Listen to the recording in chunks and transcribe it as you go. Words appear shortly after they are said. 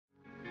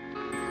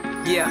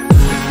Yeah.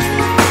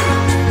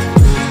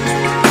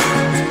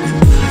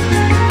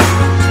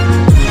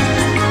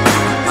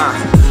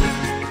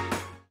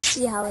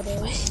 See how it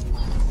is.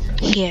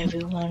 Hey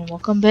everyone,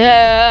 welcome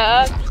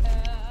back.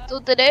 So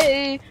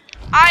today,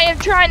 I am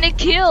trying to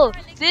kill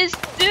this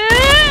dude.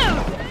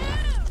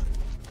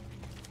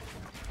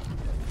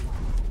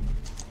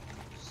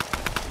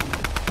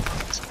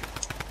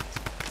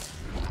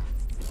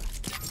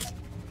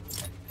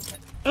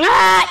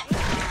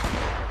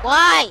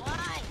 Why?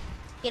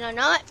 You know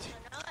not?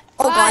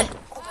 Oh god.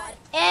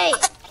 Hey!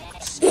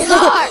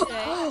 Start!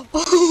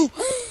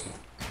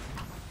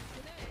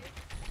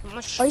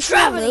 Are you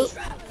sure?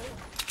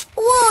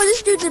 Whoa,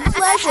 this dude's in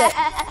Pleasant.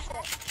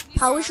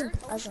 How is it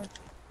Pleasant?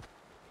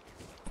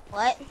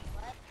 What?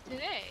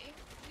 Today,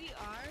 we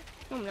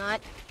I'm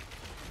not.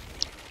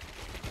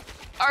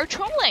 are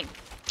trolling.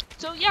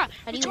 So yeah,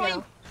 How do we're you trolling.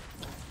 know?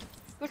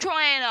 We're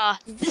trolling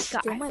this guy,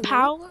 Steal my loot?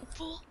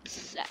 Powerful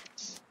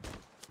Sex.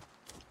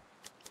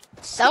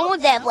 Someone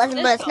that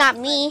Pleasant, but it's not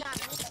me.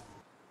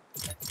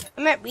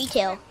 I'm at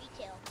retail.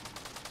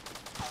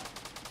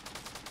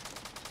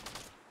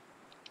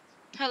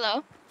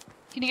 Hello,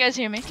 can you guys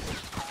hear me? I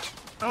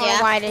don't know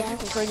why I didn't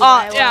include you.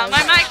 Oh yeah,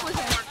 my mic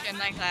wasn't working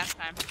like last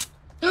time.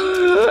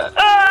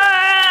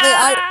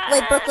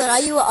 Wait, Brooklyn, are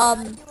you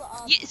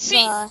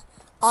See,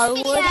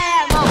 Arwood?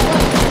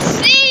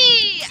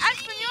 sí,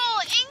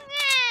 español,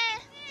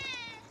 English.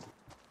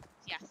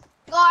 Yes,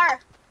 Gar!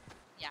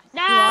 yes,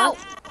 No!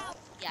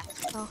 yes.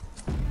 Oh.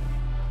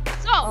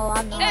 So, Oh,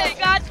 I'm not. hey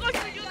guys, what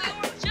should we do to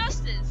Orange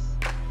Justice?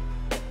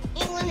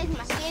 England is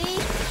my city.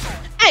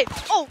 Hey,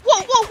 oh,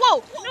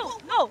 whoa,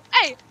 no,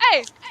 hey.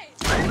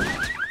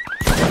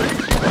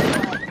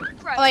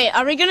 Wait,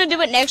 are we gonna do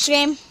it next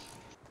game?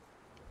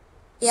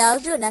 Yeah, I'll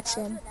do it next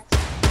game.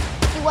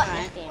 See what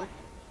next game?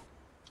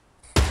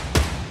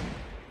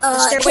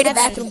 Take a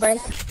bathroom break.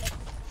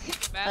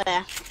 Oh,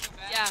 yeah.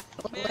 Yeah,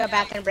 We'll go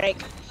back and break.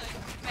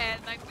 man,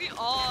 like we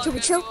all. We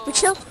chill.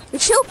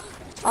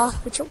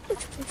 Oh, we chill.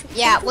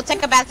 Yeah, we'll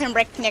take a bathroom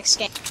break next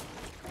game.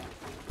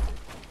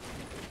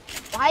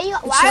 Why chill?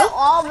 are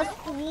all of us?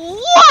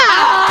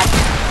 What?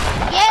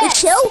 Yeah! We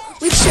chill.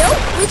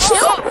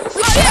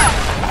 Yeah.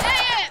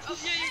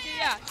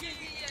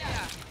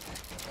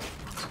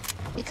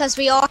 Because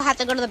we all have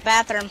to go to the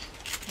bathroom,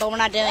 but we're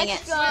not doing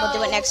Let's it. go. We'll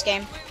do it next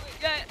game.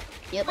 Yeah.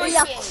 Yep. We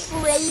are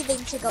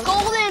craving to go.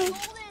 Golden!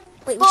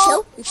 Wait, we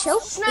Bull.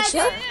 chill.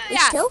 Yeah, We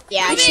yeah, chill.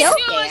 yeah. We chill.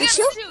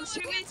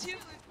 Should we 2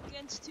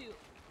 against 2?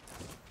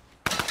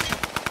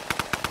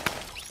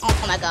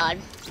 Oh my god.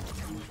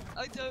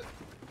 I don't.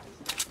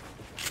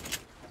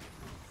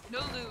 No,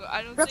 Lou,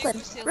 I don't Brooklyn,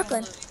 think we're still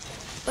Brooklyn. gonna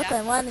lose.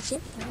 Brooklyn, want to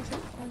chill?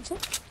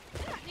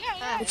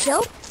 Yeah. We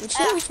chill.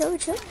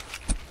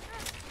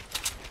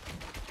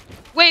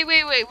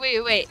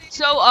 Wait.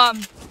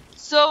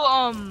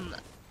 So,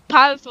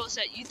 Powerful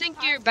Set, you think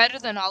you're better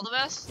than all of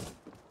us?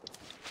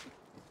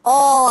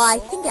 Oh, I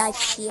think I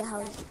see how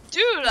it is.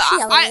 Dude, see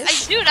how it is.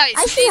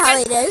 I see how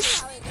it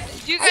is.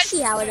 You I guys,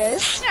 see how it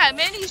is. yeah,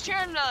 man, he's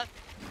trying to.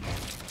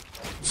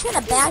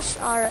 Trying to bash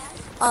our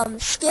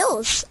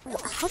skills.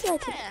 How do I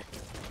take that?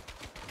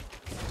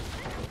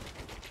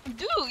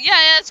 Dude,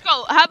 yeah, let's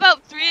go. How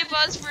about 3 of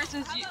us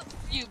versus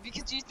you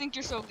because you think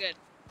you're so good.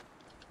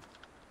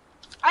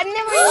 I never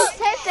even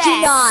said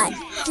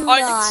that! Do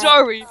I'm not.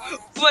 sorry,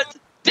 but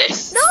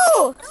this.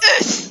 No!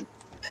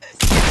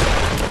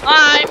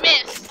 I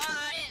missed.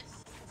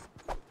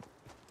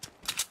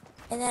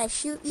 And then I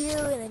shoot you,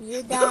 and then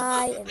you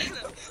die, and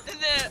And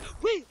then,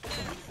 wait.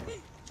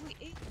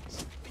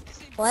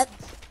 what?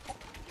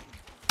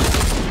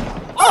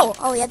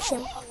 Oh, yeah,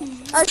 same.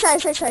 Oh,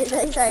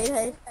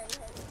 sorry.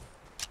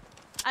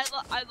 I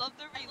love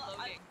the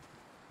reloading.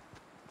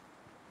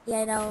 Yeah,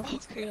 I know.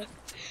 Okay.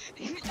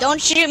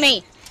 Don't shoot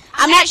me.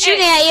 I'm not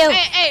shooting at you.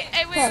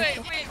 Hey, wait,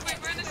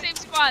 we're in the same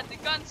squad, the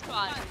gun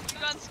squad.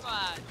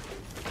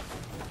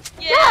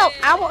 Yeah. No!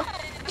 I will.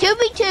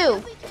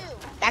 2v2.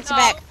 Back to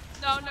back.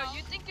 No,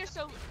 you think you're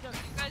so,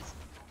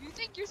 you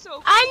think you're so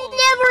cool. I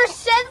never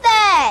said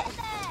that!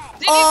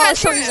 Did you Oh, guys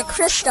so hear he's a him?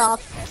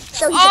 Kristoff.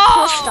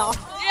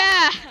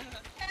 Yeah.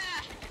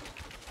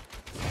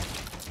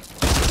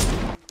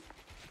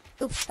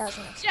 Oops, that was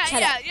an accident. Yeah,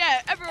 Shut up.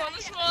 yeah. Everyone,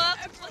 let's roll up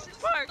to Pleasant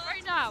Park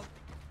right now.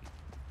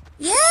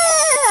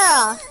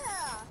 Yeah!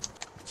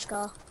 Let's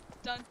go.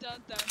 Dun.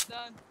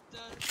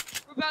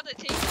 We're about to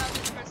take down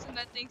this person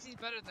that thinks he's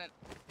better than.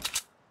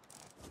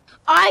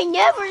 I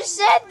never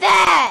said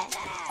that!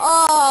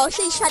 Oh,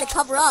 so he's trying to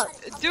cover up.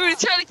 Dude, he's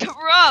trying to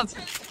cover up.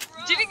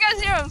 Did you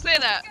guys hear him say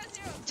that?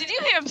 Did you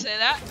hear him say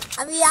that?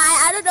 I mean,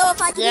 I don't know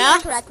if I can Yeah? hear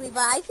it correctly,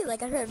 but I feel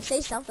like I heard him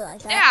say something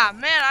like that. Yeah,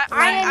 man.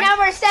 I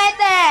never said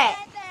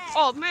that!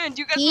 Oh man,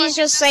 you guys. He's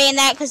just saying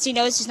that because he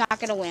knows he's not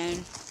gonna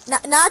win.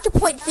 Not to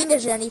point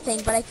fingers or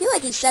anything, but I feel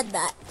like he said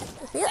that.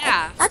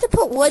 Yeah. Not to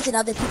put words in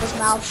other people's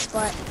mouths,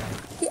 but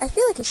I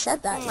feel like he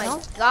said that, Oh you my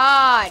know?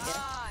 god.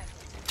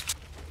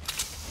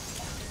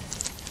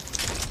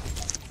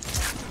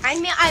 I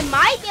mean, I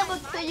might be able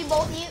to kill you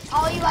both,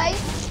 all you guys.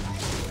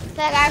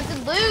 That I have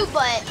the blue,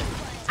 but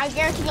I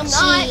guarantee I'm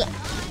not.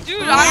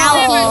 Dude, Now I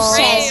only have a he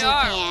gray says you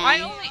AR. can.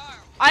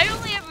 I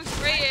only have a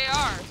gray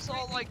AR, so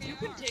like you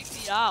can take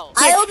me out.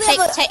 I only have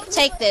a...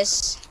 Take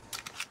this.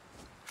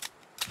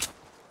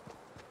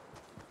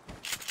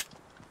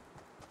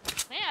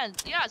 Man,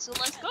 yeah, so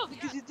let's go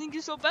because you think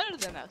you're so better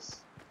than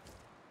us.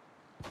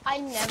 I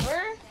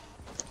never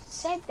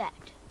said that.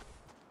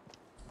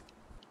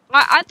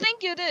 I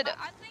think you did.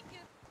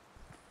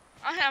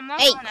 I'm not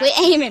Hey, going quit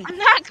after aiming. I'm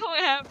not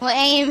going after Quit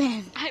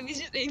aiming. I was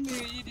just aiming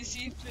at you to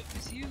see if it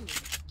was you.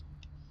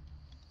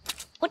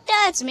 What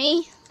that's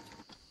me?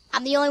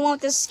 I'm the only one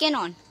with this skin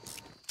on.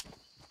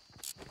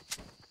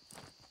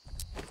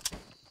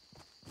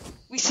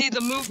 We see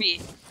the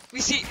movie. We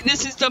see,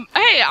 this is the,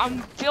 hey, I'm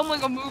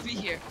filming a movie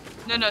here.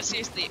 No,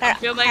 seriously, I'm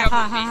filming a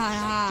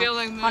movie.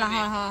 Filming a movie. Hold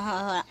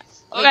on.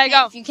 Okay,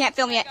 go. If you can't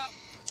film yet.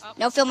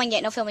 No filming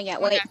yet.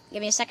 Wait, Okay.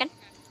 give me a second.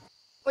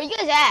 Where you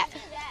guys at?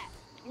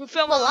 We're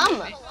filming Well, a I'm-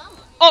 movie.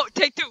 Oh,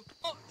 take two.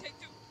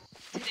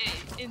 Today,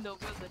 in the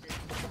wilderness,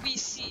 we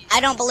see. I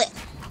don't No,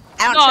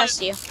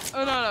 trust you.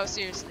 Oh, no,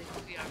 seriously.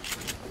 We are.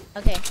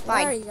 Okay, Where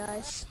are fine. you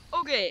guys?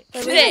 Okay,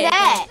 Wait, today, where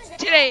that?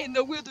 today in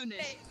the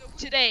wilderness,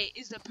 today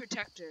is the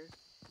protector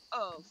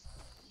of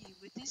you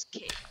with his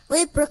cape.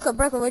 Wait, Brooklyn,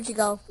 where'd you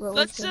go?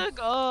 Let's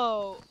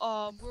go.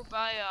 We're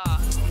by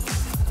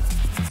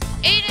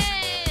Aiden. I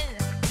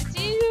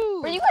see you.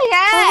 Where you guys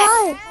at?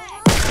 Oh,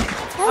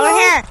 hi. Over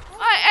here.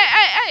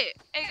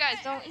 Hey guys,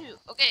 don't you?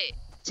 Okay,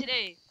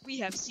 today we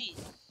have seen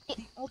the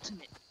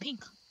ultimate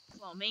pink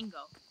flamingo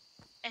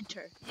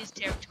enter his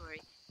territory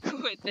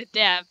with the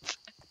dab,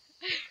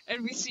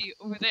 and we see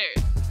over there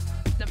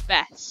the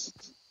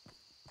best.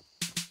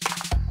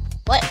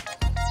 What?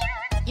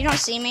 You don't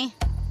see me?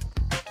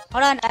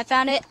 Hold on, I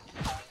found it.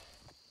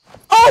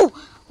 Oh!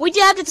 We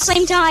dabbed at the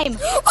same time!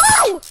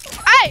 Oh!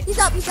 Hey, He's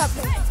up. hey,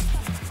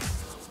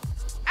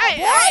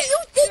 Why you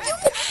think you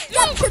can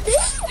step to me? dude,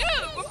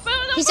 we're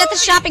filming a He's at the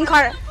movie. shopping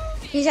cart.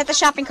 He's at the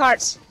shopping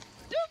carts.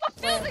 Dude, we're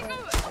filming a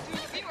movie.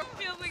 Dude, we were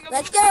filming a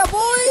Let's movie. go,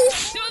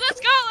 boys! Dude, let's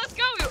go.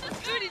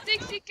 Dude, he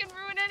thinks he can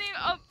ruin any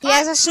of. He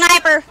has a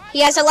sniper.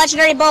 He has a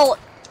legendary bolt.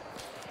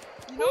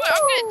 You know what?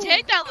 I'm gonna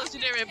take that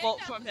legendary bolt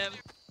from him.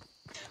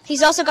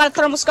 He's also got a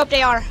thermal scoped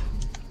AR.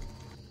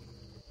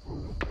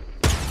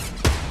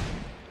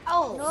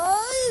 Oh. No!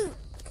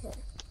 Okay.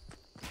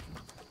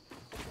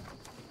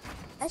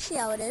 I see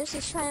how it is.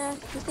 He's trying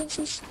to... He thinks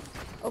he's...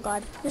 Oh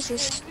god. Who's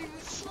this?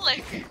 He's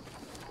slick. He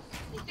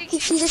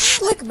thinks He's a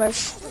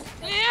slickmersh.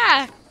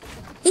 yeah.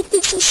 He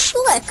thinks he's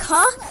slick,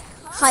 huh?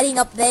 Hiding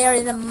up there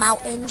in the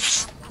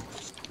mountains.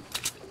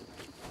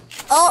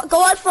 Oh,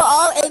 go on for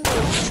all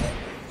angles.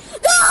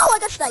 No! I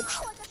got sniped.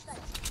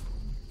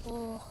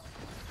 Oh.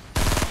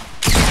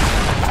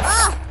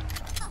 Ah!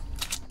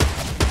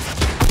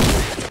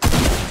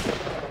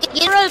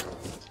 Get her.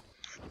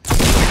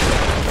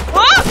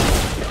 What?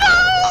 No!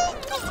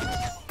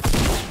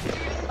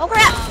 Oh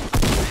crap!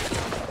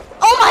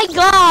 Oh my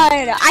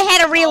god! I had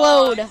to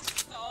reload.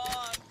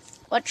 Stop.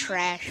 What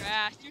trash?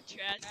 Trash. You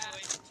trash, boy.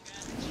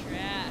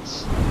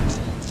 Trash.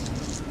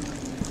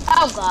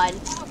 Oh god.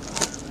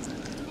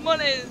 Come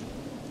on in.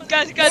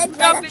 Guys,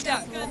 drop it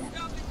down.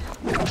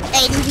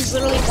 Aiden, he's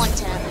literally one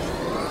tap.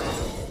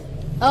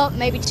 Oh,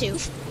 maybe two.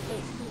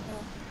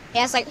 He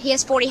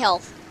has 40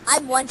 health.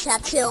 I'm one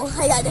tap too.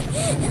 I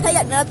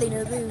got nothing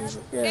to lose.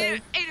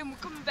 Aiden, we're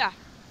coming back.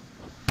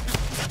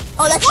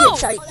 Oh, that's Whoa! it.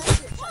 Sorry.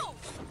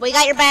 We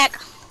got your back.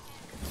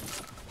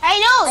 Hey,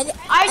 no.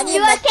 I need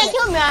You guys that can't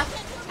kit. kill me. I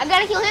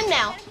gotta kill him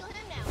now.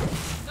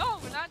 No,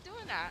 we're not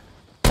doing that.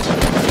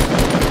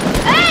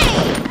 Hey!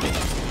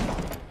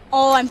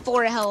 Oh, I'm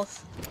 4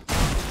 health.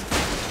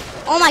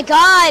 Oh my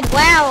god,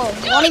 wow.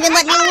 Won't even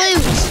let me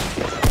lose.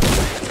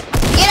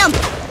 Get him.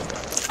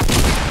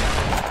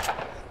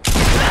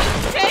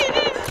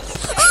 Aiden!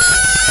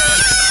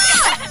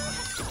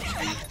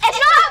 It's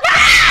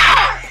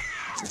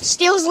not.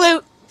 Steals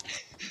loot.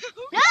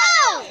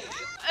 No!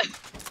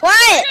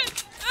 What?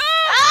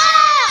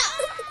 Ah!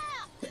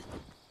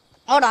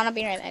 Hold on, I'll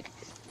be right back.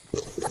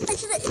 I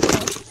should have...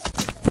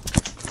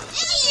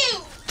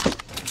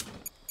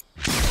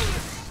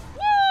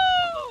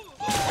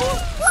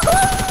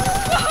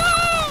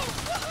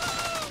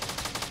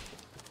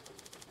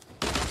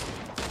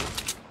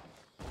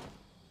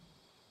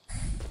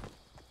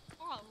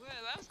 Oh, man,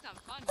 that was kind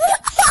of fun.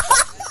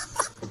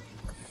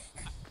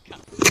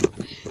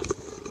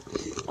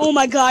 Oh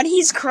my god,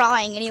 he's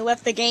crying and he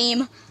left the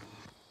game.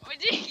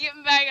 Get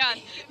him back on.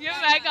 Get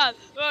him back on.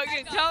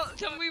 Okay, tell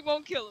him we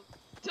won't kill him.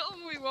 Tell him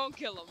we won't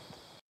kill him.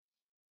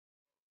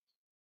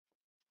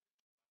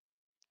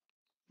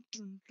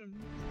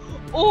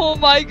 Oh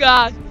my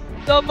god.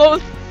 The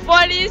most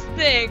funniest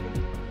thing.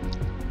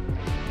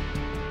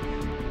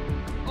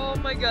 Oh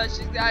my gosh,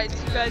 you guys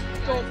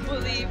don't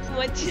believe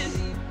what just...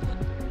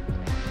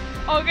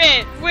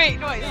 Okay,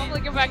 wait, I'm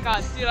looking back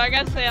on. Dude, I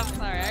gotta say I'm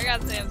sorry.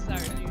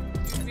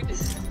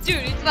 Dude,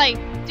 it's like,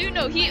 dude,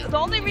 no, the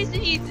only reason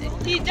he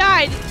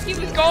died, he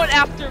was going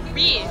after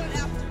me.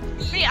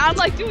 I'm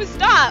like, dude,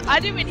 stop. I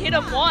didn't even hit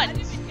him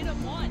once.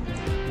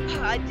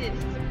 I did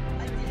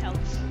help.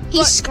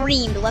 He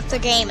screamed, left the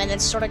game, and then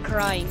started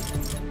crying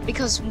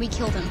because we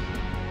killed him.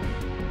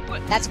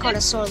 But That's called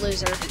a sore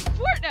loser. It's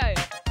Fortnite.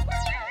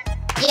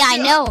 Yeah, I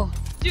know.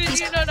 Dude,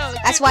 no.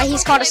 That's Dude, why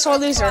he's called a sore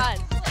loser.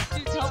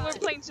 Dude, tell him we're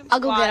playing some I'll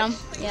go get him.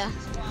 squads.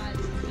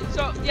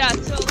 Yeah.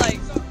 So like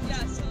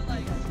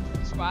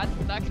squad.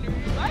 We're not gonna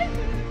revive.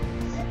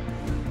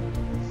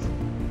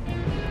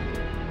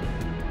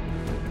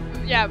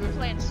 Yeah, we're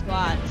playing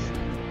squads.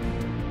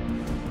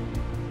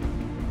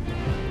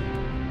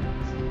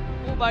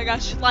 Oh my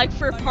gosh, like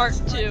for part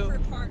 2.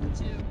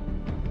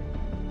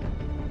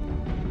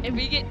 If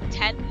we get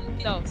 3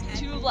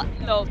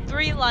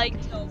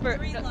 likes for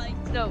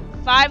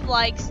 5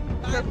 likes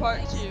for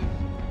part 2.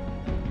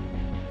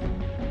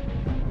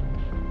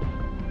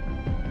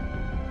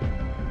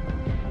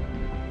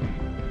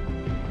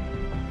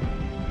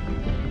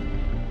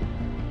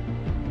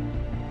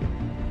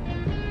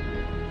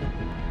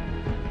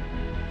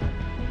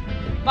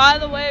 By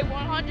the way,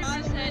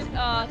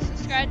 100%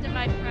 subscribe to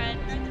my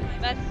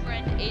best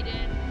friend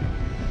Aiden.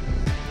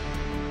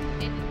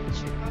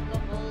 Chicago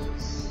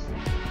Bulls.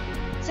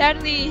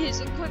 Sadly,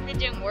 his equipment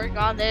didn't work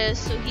on this,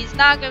 so he's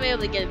not gonna be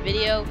able to get a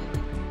video.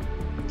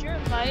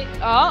 Jeremiah,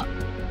 oh.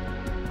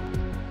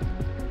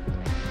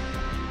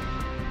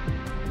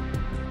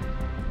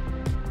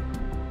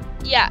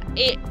 Yeah,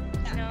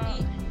 no.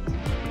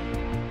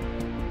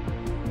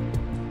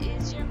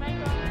 Is your mic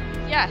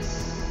on? Yes.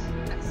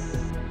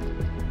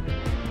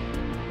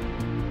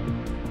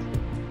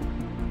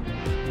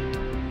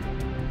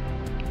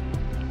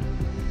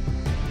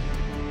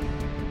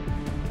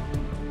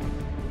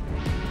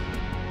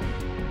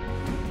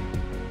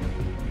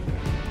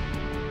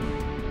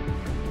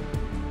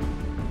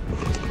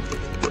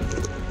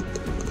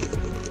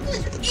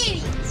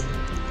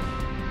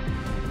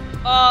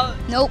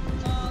 Nope.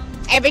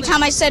 Every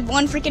time I said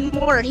one freaking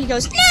word, he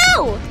goes,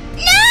 no!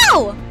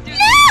 No! Dude,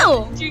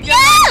 No! Dude,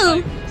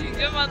 No! Dude,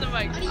 get him on the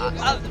mic.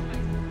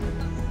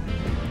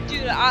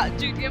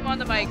 Dude, get him on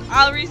the mic.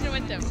 I'll reason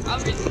with him.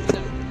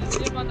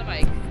 Get him on the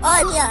mic.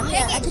 Oh,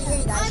 yeah, I can hear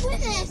you guys.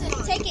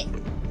 Take it.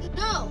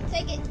 No,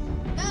 take it.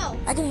 No.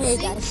 I can hear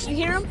you guys. You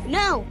hear him?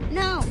 No!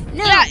 No!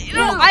 No! Yeah,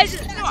 no. I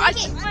just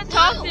want to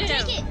talk to him.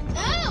 Take it.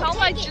 No. Tell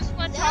him I just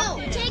want to talk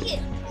to him. Take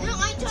it. No,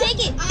 take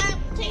it.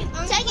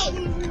 Take it.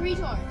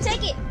 Retard.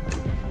 Take it.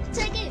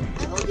 Take it.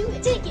 I will do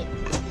it. Take it.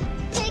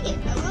 Take it.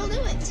 I will do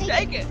it.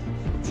 Take it.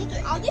 Take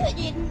it. I'll do it,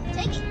 dude.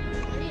 Take it.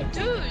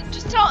 Dude,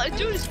 just tell.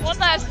 Do this one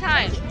last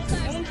time.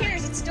 No one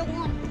cares, it's still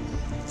on.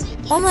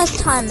 One last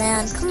time,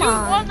 man. Come Dude,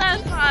 on. one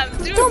last time.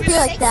 Dude, Don't be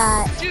like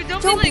that. Dude,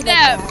 don't Don't be like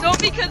that. that. Don't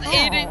because Oh,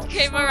 Aiden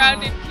came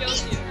around and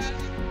killed you.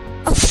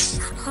 Oh,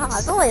 shut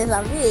up. Don't worry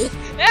about me.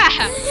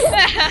 Yeah.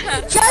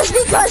 Just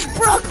because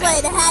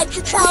Brooklyn had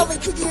to tell me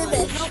to do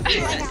this.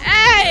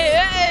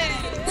 Hey.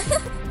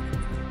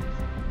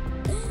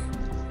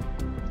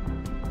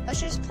 Let's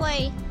just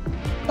play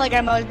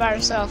Playground Mode by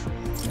ourselves.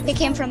 It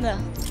came from the...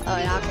 Oh,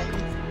 yeah, okay.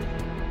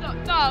 No.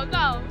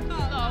 No.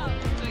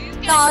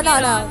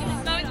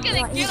 No, he's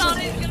gonna get on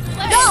it. He's gonna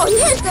play. No, he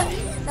is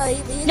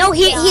the. No,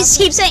 he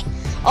keeps saying...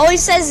 All he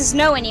says is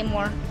no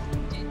anymore.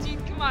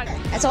 Dude, come on.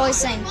 That's all he's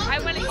saying. I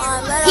wanna hear.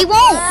 He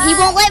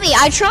won't let me.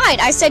 I tried.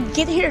 I said,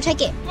 get here,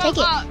 take it. Take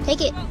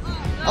it.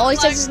 All he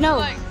says is no.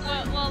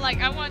 Like,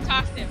 I want to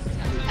talk to him.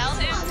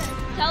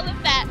 Tell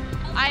him that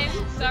I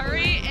am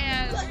sorry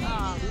and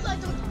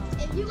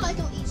If you guys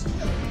don't eat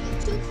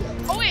two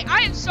kills. Oh wait,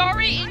 I am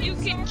sorry and you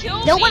can kill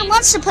me. No one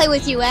wants to play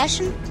with you,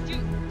 Ashton.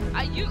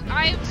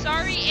 I am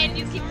sorry and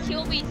you can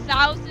kill me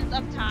thousands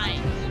of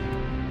times.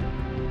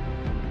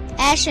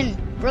 Ashton,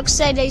 Brooks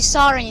said he's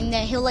sorry and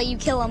that he'll let you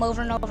kill him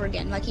over and over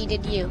again, like he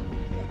did you.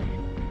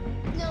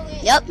 No,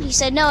 Yep, he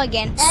said no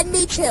again. And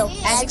me too.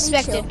 As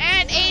expected.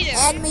 And Aiden.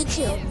 And me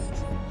too.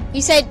 He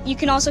said you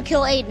can also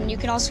kill Aiden, you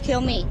can also kill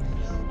me.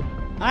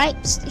 Alright,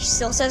 he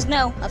still says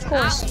no, of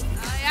course.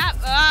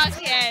 Yeah,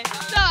 okay.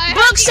 So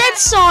Brooks said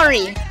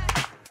sorry.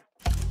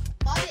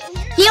 I didn't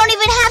hear He don't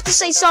even have to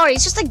say sorry,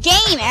 it's just a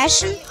game,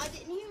 Ashton. I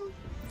didn't hear him.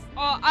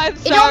 Oh, I'm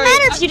sorry. It don't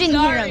matter if you I'm didn't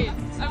hear sorry. him.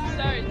 I'm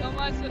sorry. No,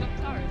 I said I'm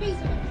sorry.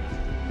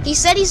 He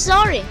said he's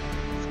sorry.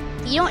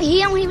 He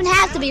don't even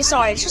have to be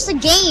sorry, it's just a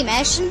game,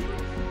 Ashton.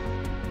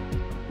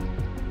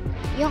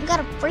 You don't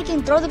gotta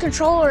freaking throw the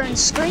controller and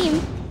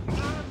scream.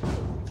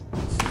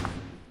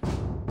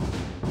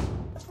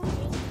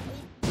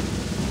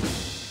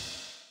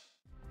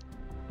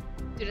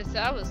 Dude, I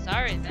said I was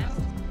sorry then.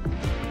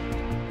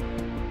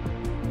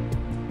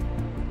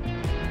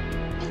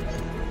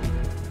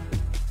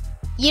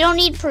 You don't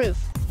need proof.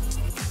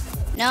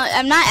 No,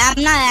 I'm not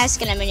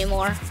asking him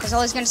anymore, because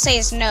all he's gonna say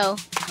is no.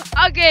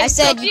 Okay. I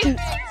said so you can.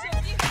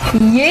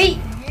 Yeet.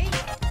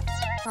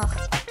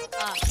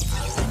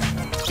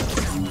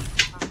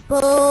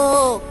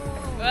 Boo.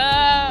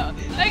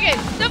 Okay,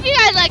 so if you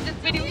guys like this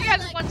video, you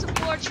guys want some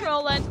more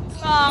trolling.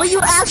 Well,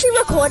 you actually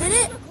recorded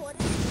it?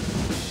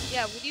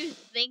 Yeah, what do you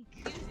think?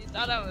 You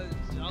thought I was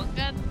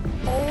joking?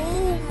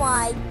 Oh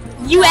my.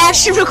 You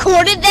actually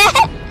recorded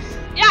that?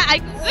 Yeah, I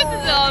this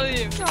is all of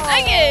you.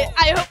 Okay,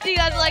 I hope you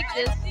guys like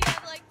this.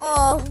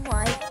 Oh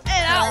my.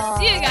 And I'll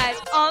see you guys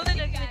on the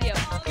next video.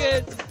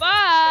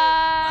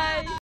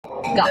 Goodbye.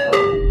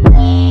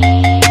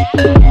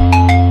 Go.